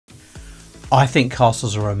I think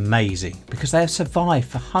castles are amazing because they have survived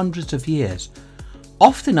for hundreds of years,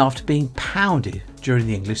 often after being pounded during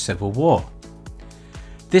the English Civil War.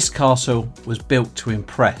 This castle was built to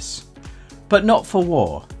impress, but not for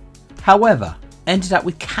war. However, ended up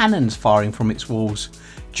with cannons firing from its walls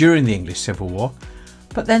during the English Civil War,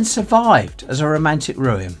 but then survived as a romantic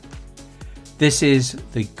ruin. This is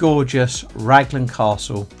the gorgeous Raglan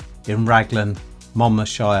Castle in Raglan,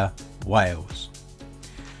 Monmouthshire, Wales.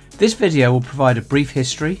 This video will provide a brief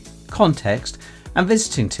history, context and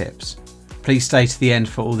visiting tips. Please stay to the end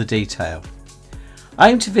for all the detail.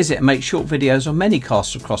 I aim to visit and make short videos on many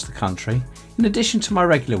castles across the country in addition to my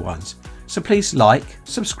regular ones, so please like,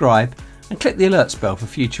 subscribe and click the alerts bell for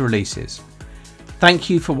future releases. Thank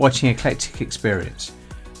you for watching Eclectic Experience.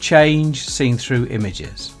 Change seen through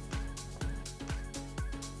images.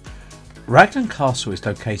 Raglan Castle is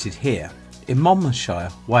located here in Monmouthshire,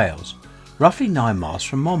 Wales, roughly 9 miles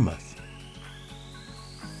from Monmouth.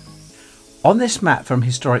 On this map from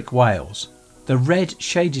historic Wales, the red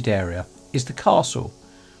shaded area is the castle,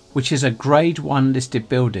 which is a Grade 1 listed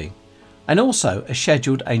building and also a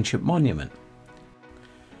scheduled ancient monument.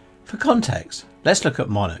 For context, let's look at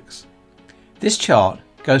monarchs. This chart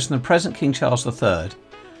goes from the present King Charles III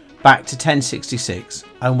back to 1066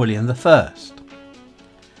 and William I.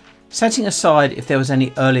 Setting aside if there was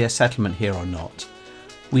any earlier settlement here or not,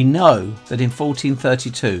 we know that in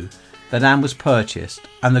 1432 the land was purchased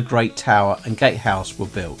and the Great Tower and Gatehouse were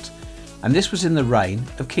built, and this was in the reign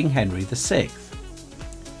of King Henry VI.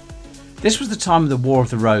 This was the time of the War of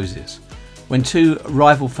the Roses, when two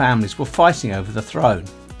rival families were fighting over the throne,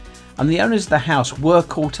 and the owners of the house were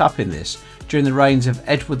caught up in this during the reigns of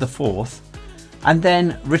Edward IV and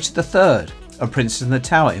then Richard III of Princes in the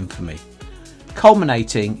Tower infamy,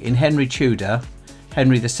 culminating in Henry Tudor,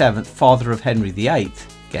 Henry VII, father of Henry VIII,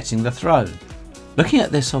 getting the throne. Looking at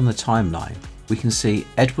this on the timeline, we can see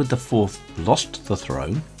Edward IV lost the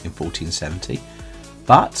throne in 1470,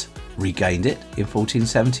 but regained it in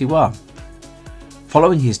 1471.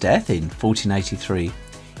 Following his death in 1483,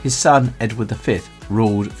 his son Edward V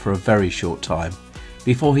ruled for a very short time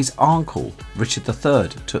before his uncle Richard III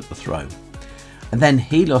took the throne, and then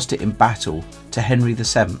he lost it in battle to Henry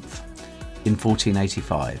VII in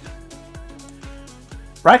 1485.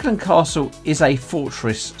 Raglan Castle is a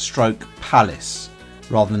fortress stroke palace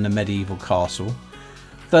rather than a medieval castle,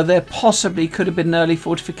 though there possibly could have been an early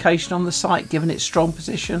fortification on the site given its strong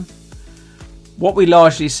position. What we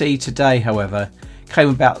largely see today, however, came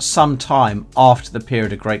about some time after the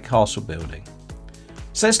period of great castle building.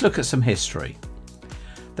 So let's look at some history.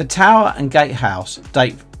 The tower and gatehouse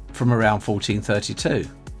date from around 1432.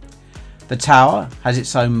 The tower has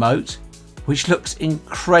its own moat, which looks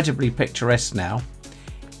incredibly picturesque now.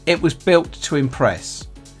 It was built to impress,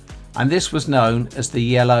 and this was known as the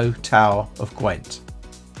Yellow Tower of Gwent.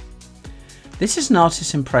 This is an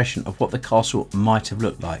artist's impression of what the castle might have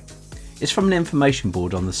looked like. It's from an information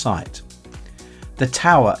board on the site. The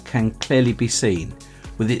tower can clearly be seen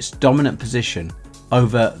with its dominant position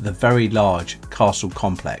over the very large castle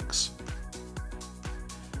complex.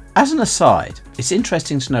 As an aside, it's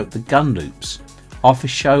interesting to note the gun loops are for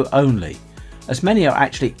show only, as many are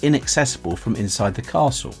actually inaccessible from inside the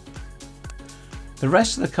castle. The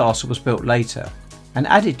rest of the castle was built later and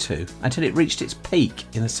added to until it reached its peak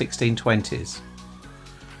in the 1620s.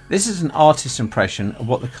 This is an artist's impression of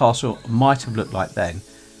what the castle might have looked like then,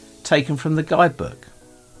 taken from the guidebook.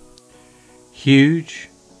 Huge,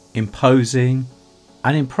 imposing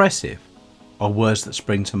and impressive are words that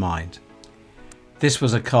spring to mind. This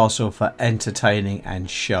was a castle for entertaining and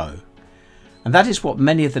show, and that is what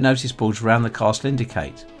many of the notice boards around the castle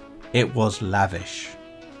indicate. It was lavish.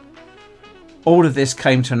 All of this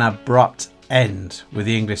came to an abrupt end with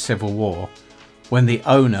the English Civil War, when the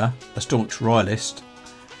owner, a staunch royalist,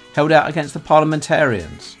 held out against the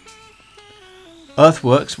parliamentarians.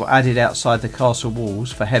 Earthworks were added outside the castle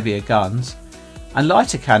walls for heavier guns, and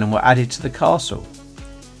lighter cannon were added to the castle.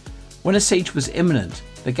 When a siege was imminent,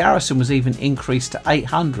 the garrison was even increased to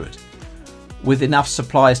 800, with enough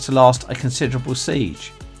supplies to last a considerable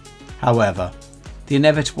siege. However, the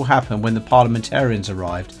inevitable happened when the parliamentarians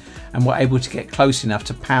arrived and were able to get close enough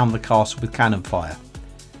to pound the castle with cannon fire.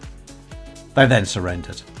 They then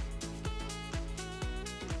surrendered.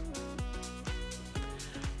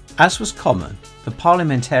 As was common, the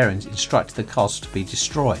parliamentarians instructed the castle to be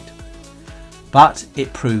destroyed, but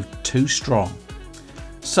it proved too strong.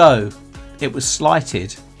 So it was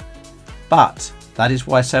slighted, but that is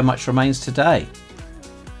why so much remains today.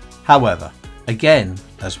 However, again,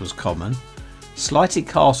 as was common, slighted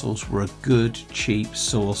castles were a good, cheap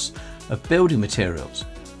source of building materials,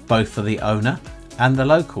 both for the owner and the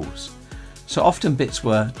locals. so often bits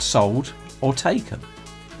were sold or taken.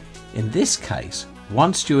 In this case,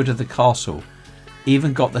 one steward of the castle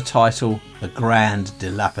even got the title the Grand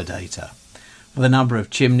Dilapidator for the number of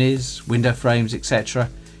chimneys, window frames, etc.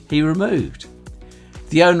 he removed.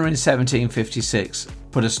 The owner in 1756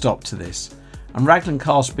 put a stop to this, and Raglan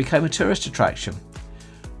Castle became a tourist attraction,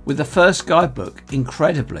 with the first guidebook,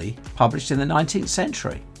 incredibly, published in the 19th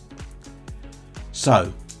century.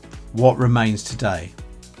 So, what remains today?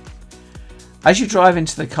 As you drive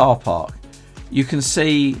into the car park, you can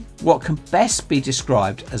see what can best be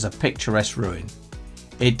described as a picturesque ruin.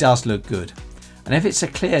 It does look good, and if it's a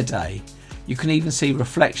clear day, you can even see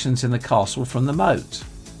reflections in the castle from the moat.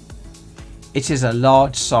 It is a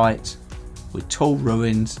large site with tall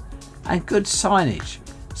ruins and good signage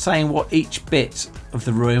saying what each bit of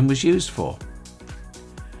the ruin was used for.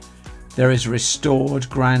 There is a restored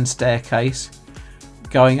grand staircase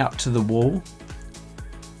going up to the wall.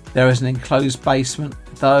 There is an enclosed basement,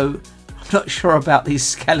 though I'm not sure about these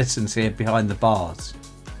skeletons here behind the bars.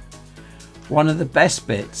 One of the best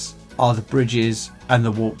bits are the bridges and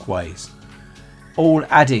the walkways, all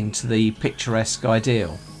adding to the picturesque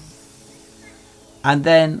ideal. And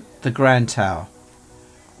then the Grand Tower,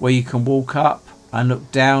 where you can walk up and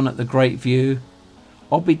look down at the great view,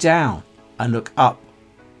 or be down and look up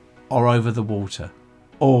or over the water.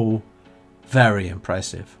 All very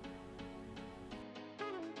impressive.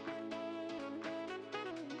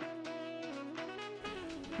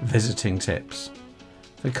 Visiting tips.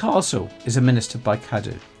 The castle is administered by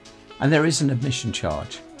Cadw, and there is an admission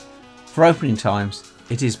charge. For opening times,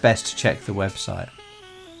 it is best to check the website.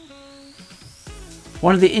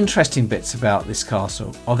 One of the interesting bits about this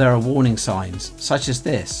castle are there are warning signs such as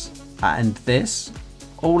this and this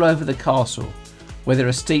all over the castle, where there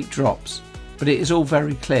are steep drops, but it is all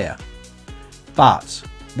very clear. But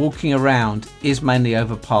walking around is mainly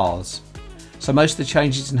over paths, so most of the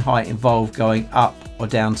changes in height involve going up or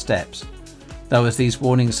down steps, though as these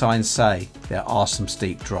warning signs say, there are some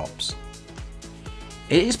steep drops.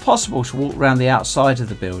 It is possible to walk around the outside of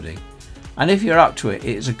the building, and if you're up to it,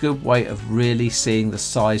 it is a good way of really seeing the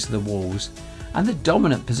size of the walls and the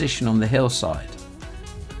dominant position on the hillside.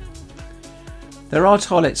 There are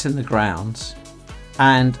toilets in the grounds,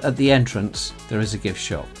 and at the entrance there is a gift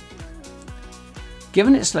shop.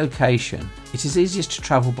 Given its location, it is easiest to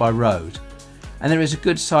travel by road, and there is a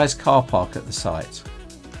good sized car park at the site.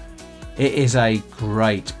 It is a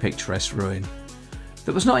great picturesque ruin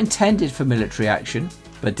that was not intended for military action,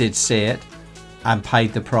 but did see it and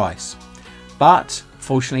paid the price. But,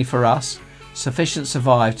 fortunately for us, sufficient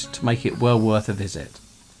survived to make it well worth a visit.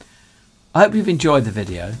 I hope you've enjoyed the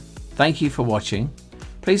video. Thank you for watching.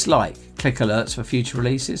 Please like, click alerts for future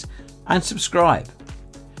releases, and subscribe.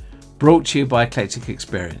 Brought to you by Eclectic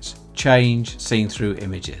Experience. Change seen through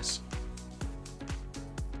images.